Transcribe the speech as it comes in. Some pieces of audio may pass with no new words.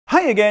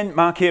Hi again,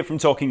 Mark here from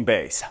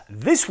Talkingbass.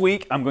 This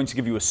week I'm going to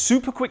give you a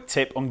super quick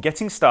tip on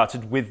getting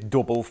started with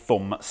double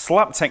thumb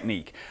slap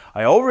technique.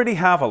 I already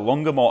have a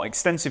longer, more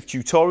extensive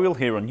tutorial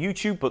here on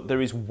YouTube, but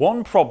there is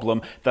one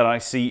problem that I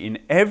see in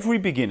every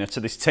beginner to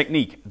this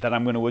technique that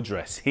I'm going to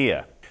address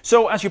here.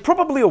 So, as you're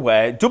probably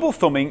aware, double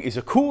thumbing is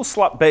a cool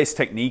slap bass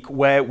technique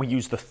where we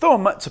use the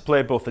thumb to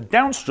play both a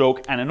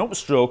downstroke and an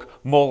upstroke,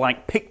 more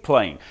like pick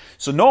playing.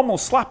 So normal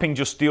slapping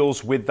just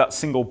deals with that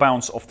single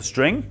bounce off the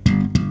string.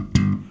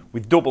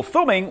 With double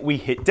thumbing, we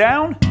hit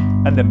down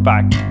and then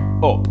back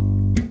up.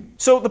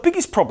 So the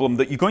biggest problem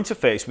that you're going to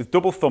face with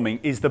double thumbing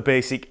is the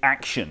basic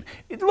action.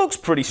 It looks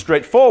pretty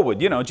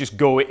straightforward, you know, just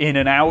go in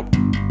and out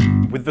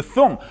with the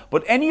thumb.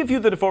 But any of you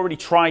that have already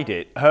tried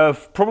it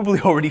have probably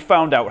already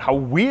found out how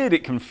weird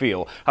it can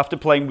feel after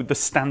playing with the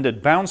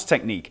standard bounce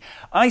technique.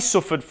 I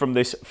suffered from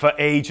this for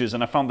ages,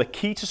 and I found the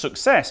key to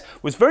success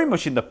was very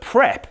much in the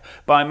prep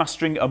by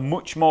mastering a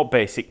much more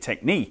basic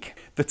technique.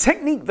 The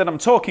technique that I'm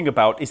talking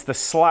about is the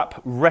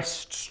slap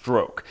rest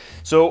stroke.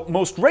 So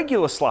most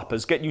regular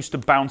slappers get used to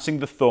bouncing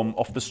the thumb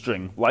off the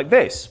string like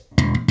this.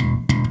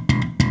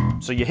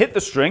 So you hit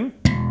the string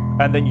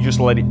and then you just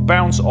let it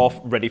bounce off,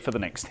 ready for the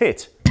next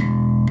hit.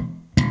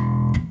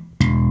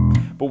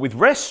 But with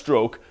rest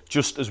stroke,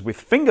 just as with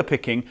finger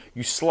picking,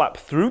 you slap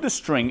through the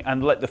string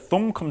and let the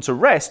thumb come to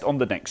rest on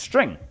the next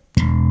string.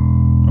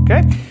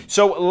 Okay,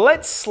 so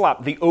let's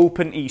slap the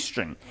open E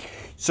string.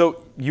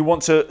 So you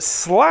want to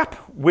slap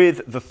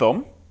with the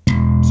thumb,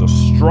 so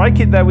strike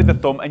it there with the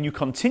thumb, and you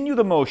continue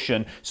the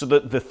motion so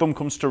that the thumb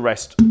comes to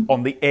rest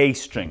on the A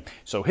string.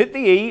 So hit the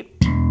E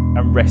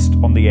and rest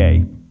on the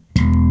A.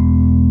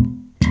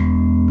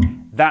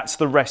 That's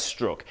the rest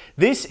stroke.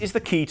 This is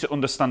the key to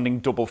understanding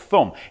double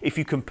thumb. If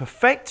you can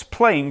perfect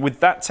playing with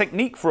that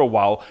technique for a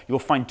while, you'll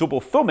find double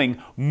thumbing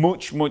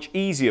much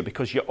easier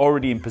because you're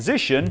already in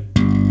position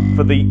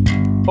for the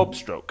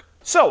upstroke.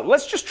 So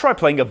let's just try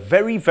playing a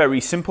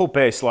very simple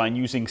bass line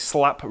using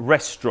slap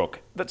rest stroke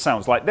that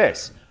sounds like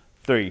this.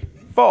 3,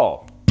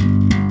 4.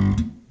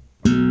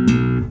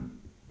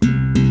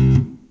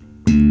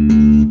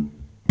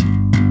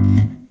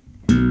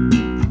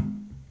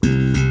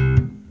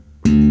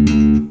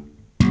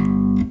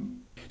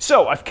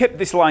 So I've kept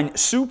this line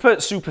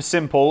super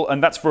simple,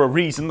 and that's for a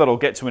reason that I'll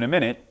get to in a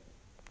minute.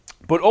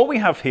 But all we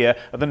have here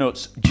are the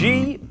notes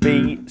G,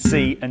 B,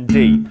 C and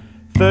D.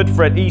 3rd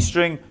fret E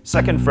string,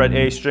 2nd fret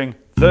A string,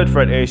 3rd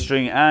fret A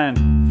string and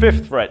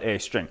 5th fret A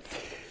string.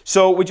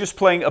 So we're just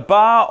playing a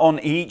bar on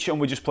each, and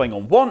we're just playing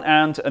on 1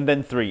 and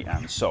then 3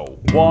 and. So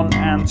 1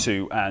 and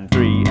 2 and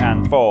 3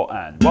 and 4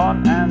 and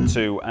 1 and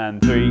 2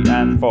 and 3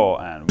 and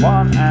 4 and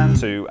 1 and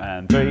 2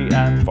 and 3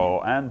 and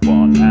 4 and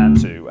 1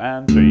 and 2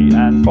 and 3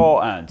 and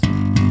 4 and.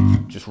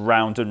 Just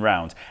round and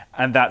round,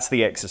 and that's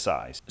the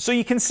exercise. So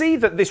you can see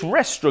that this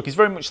rest stroke is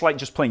very much like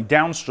just playing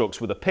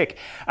downstrokes with a pick,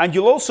 and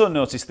you'll also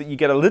notice that you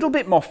get a little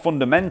bit more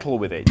fundamental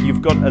with it.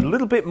 You've got a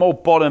little bit more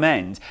bottom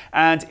end,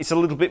 and it's a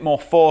little bit more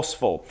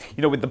forceful.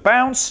 You know, with the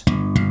bounce,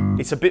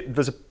 it's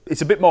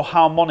a bit more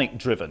harmonic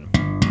driven.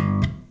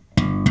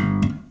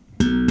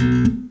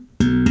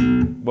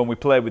 When we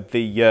play with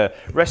the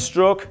rest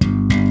stroke,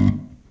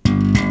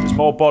 there's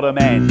more bottom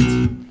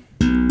end.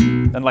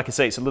 And like I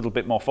say, it's a little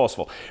bit more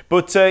forceful.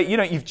 But, you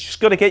know, you've just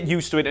got to get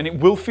used to it, and it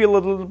will feel a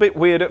little bit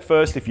weird at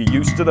first if you're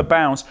used to the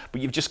bounce, but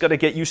you've just got to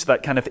get used to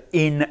that kind of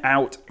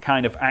in-out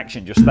kind of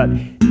action, just that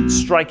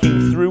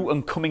striking through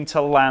and coming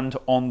to land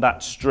on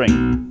that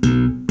string.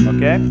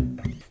 Okay?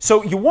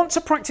 So you want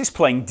to practice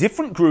playing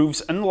different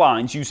grooves and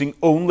lines using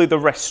only the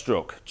rest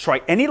stroke.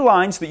 Try any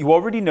lines that you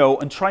already know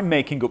and try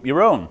making up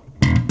your own.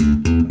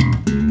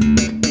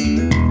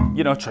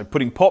 You know, try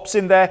putting pops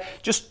in there,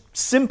 just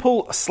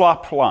simple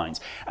slap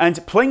lines.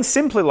 And playing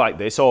simply like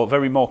this, or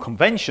very more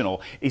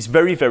conventional, is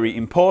very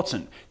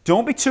important.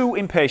 Don't be too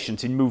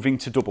impatient in moving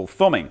to double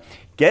thumbing.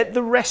 Get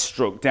the rest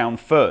stroke down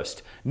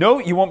first. No,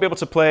 you won't be able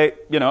to play,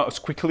 you know, as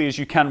quickly as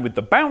you can with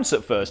the bounce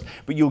at first,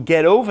 but you'll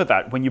get over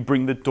that when you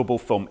bring the double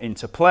thumb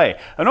into play.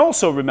 And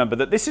also remember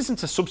that this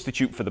isn't a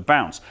substitute for the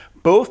bounce.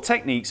 Both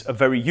techniques are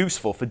very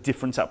useful for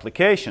different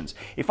applications.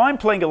 If I'm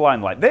playing a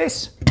line like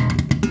this,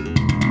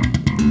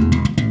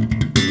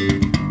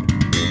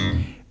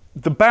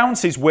 the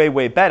bounce is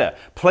way better.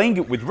 Playing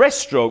it with rest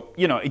stroke,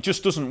 you know, it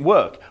just doesn't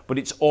work, but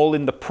it's all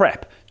in the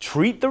prep.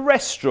 Treat the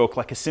rest stroke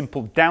like a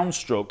simple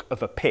downstroke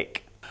of a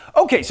pick.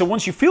 Okay, so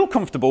once you feel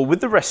comfortable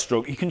with the rest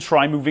stroke, you can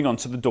try moving on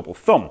to the double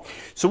thumb.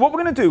 So what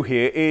we're going to do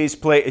here is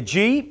play a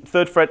G,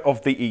 3rd fret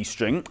of the E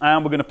string,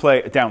 and we're going to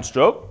play a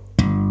downstroke.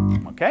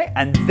 Okay,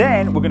 and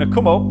then we're going to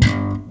come up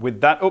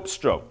with that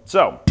upstroke.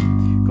 So,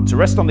 come to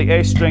rest on the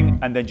A string,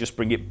 and then just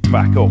bring it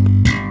back up.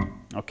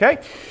 Okay,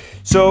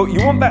 so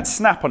you want that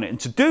snap on it, and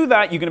to do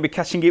that you're going to be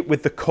catching it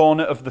with the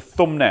corner of the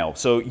thumbnail.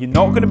 So you're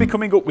not going to be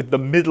coming up with the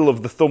middle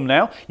of the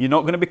thumbnail, you're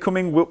not going to be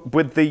coming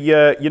with the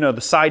you know,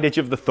 the side edge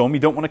of the thumb. You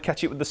don't want to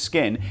catch it with the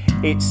skin,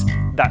 it's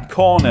that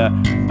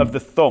corner of the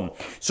thumb.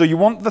 So you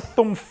want the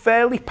thumb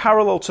fairly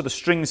parallel to the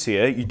strings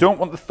here. You don't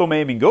want the thumb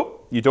aiming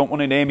up, you don't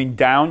want it aiming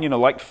down, you know,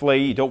 like flea.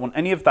 You don't want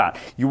any of that.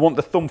 You want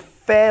the thumb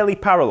fairly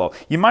parallel.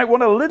 You might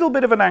want a little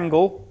bit of an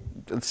angle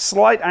a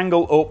slight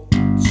angle up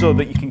so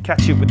that you can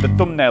catch it with the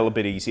thumbnail a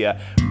bit easier.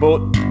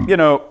 But, you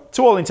know,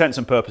 to all intents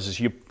and purposes,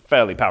 you're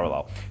fairly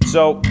parallel.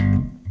 So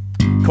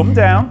come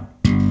down,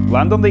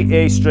 land on the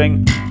A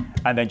string,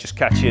 and then just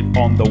catch it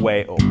on the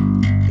way up.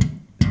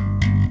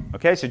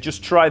 Okay, so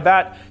just try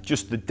that,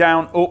 just the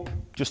down, up,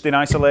 just in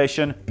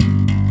isolation.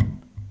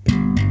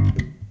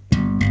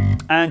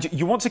 And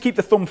you want to keep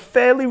the thumb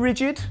fairly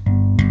rigid,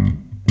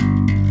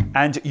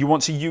 and you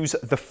want to use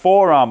the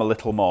forearm a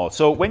little more.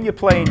 So when you're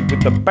playing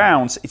with the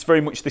bounce, it's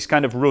very much this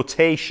kind of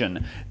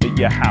rotation that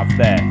you have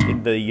there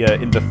in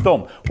the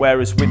thumb.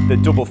 Whereas with the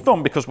double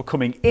thumb, because we're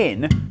coming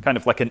in, kind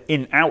of like an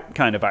in-out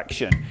kind of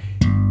action,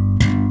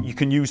 you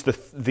can use the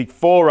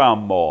forearm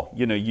more.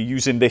 You know, you're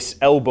using this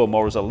elbow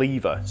more as a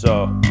lever.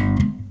 So,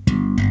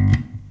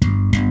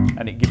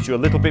 and it gives you a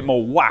little bit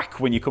more whack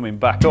when you're coming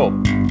back up.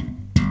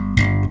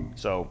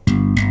 So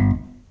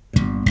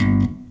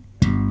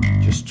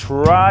just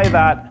try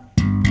that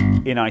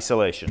in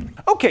isolation.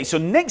 Okay, so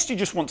next you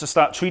just want to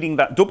start treating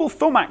that double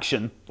thumb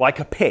action like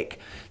a pick.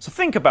 So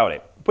think about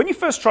it. When you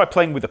first try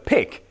playing with a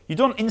pick, you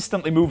don't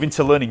instantly move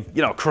into learning,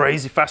 you know,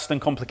 crazy fast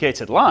and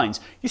complicated lines.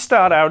 You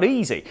start out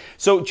easy.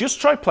 So just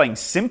try playing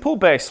simple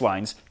bass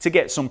lines to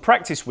get some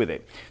practice with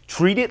it.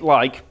 Treat it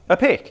like a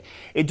pick.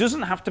 It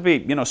doesn't have to be,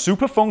 you know,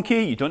 super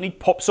funky. You don't need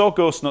pops or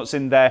ghost notes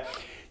in there.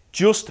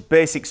 Just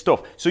basic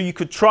stuff. So you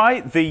could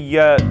try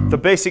the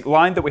basic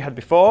line that we had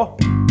before,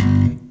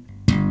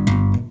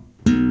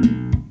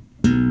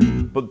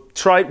 but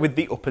try it with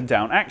the up and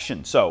down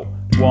action. So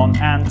 1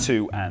 and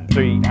 2 and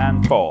 3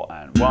 and 4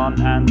 and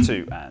 1 and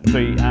 2 and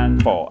 3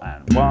 and 4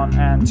 and 1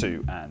 and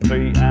 2 and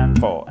 3 and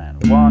 4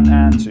 and 1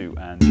 and 2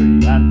 and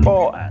 3 and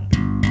 4 and.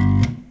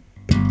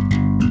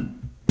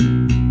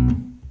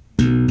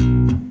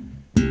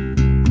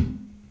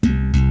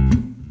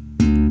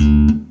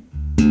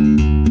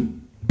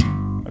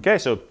 Okay,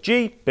 so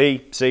G,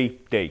 B, C,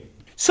 D.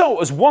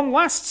 So as one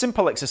last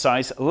simple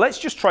exercise, let's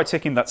just try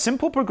taking that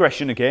simple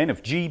progression again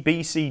of G,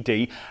 B, C,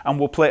 D, and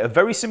we'll play a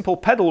very simple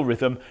pedal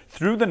rhythm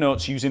through the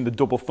notes using the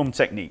double thumb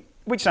technique,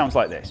 which sounds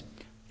like this.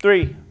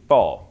 3,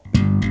 4.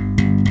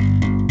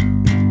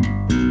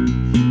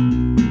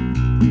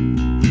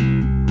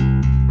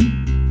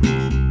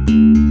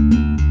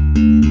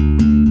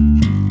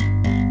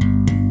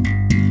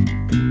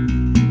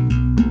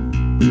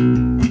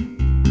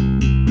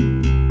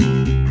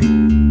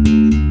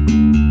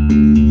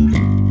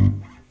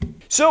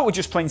 So we're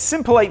just playing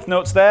simple eighth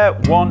notes there,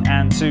 1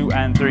 and 2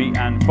 and 3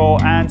 and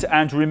 4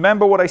 and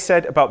remember what I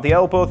said about the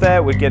elbow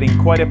there, we're getting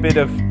quite a bit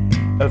of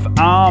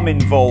arm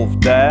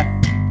involved there.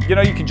 You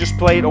know, you can just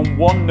play it on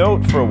one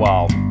note for a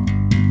while,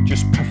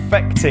 just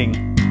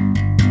perfecting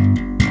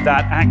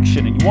that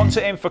action, and you want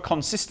to aim for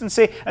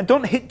consistency and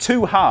don't hit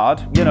too hard,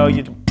 you know,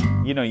 you're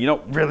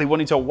not really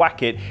wanting to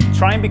whack it,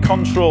 try and be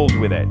controlled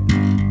with it.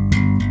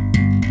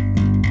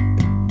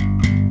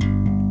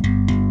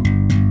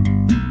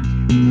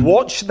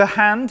 Watch the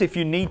hand if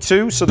you need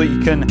to, so that you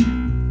can,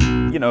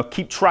 you know,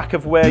 keep track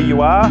of where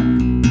you are.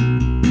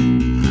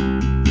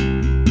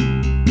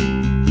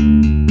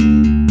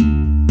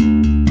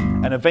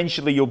 And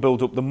eventually you'll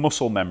build up the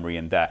muscle memory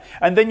in there.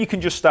 And then you can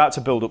just start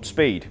to build up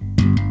speed.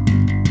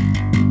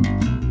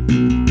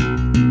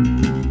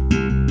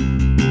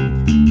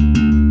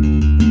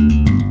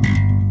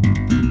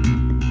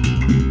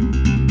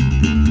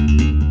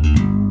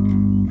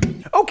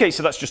 Okay,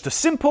 so that's just a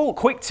simple,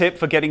 quick tip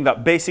for getting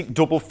that basic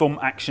double thumb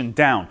action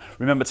down.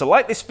 Remember to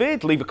like this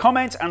vid, leave a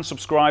comment, and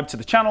subscribe to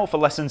the channel for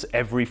lessons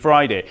every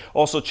Friday.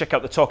 Also, check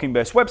out the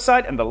Talkingbass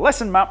website and the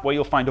lesson map, where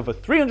you'll find over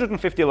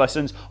 350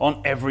 lessons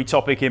on every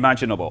topic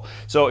imaginable.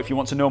 So if you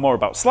want to know more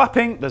about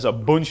slapping, there's a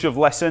bunch of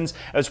lessons,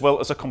 as well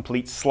as a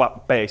complete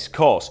slap bass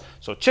course.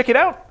 So check it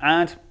out,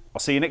 and I'll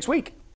see you next week.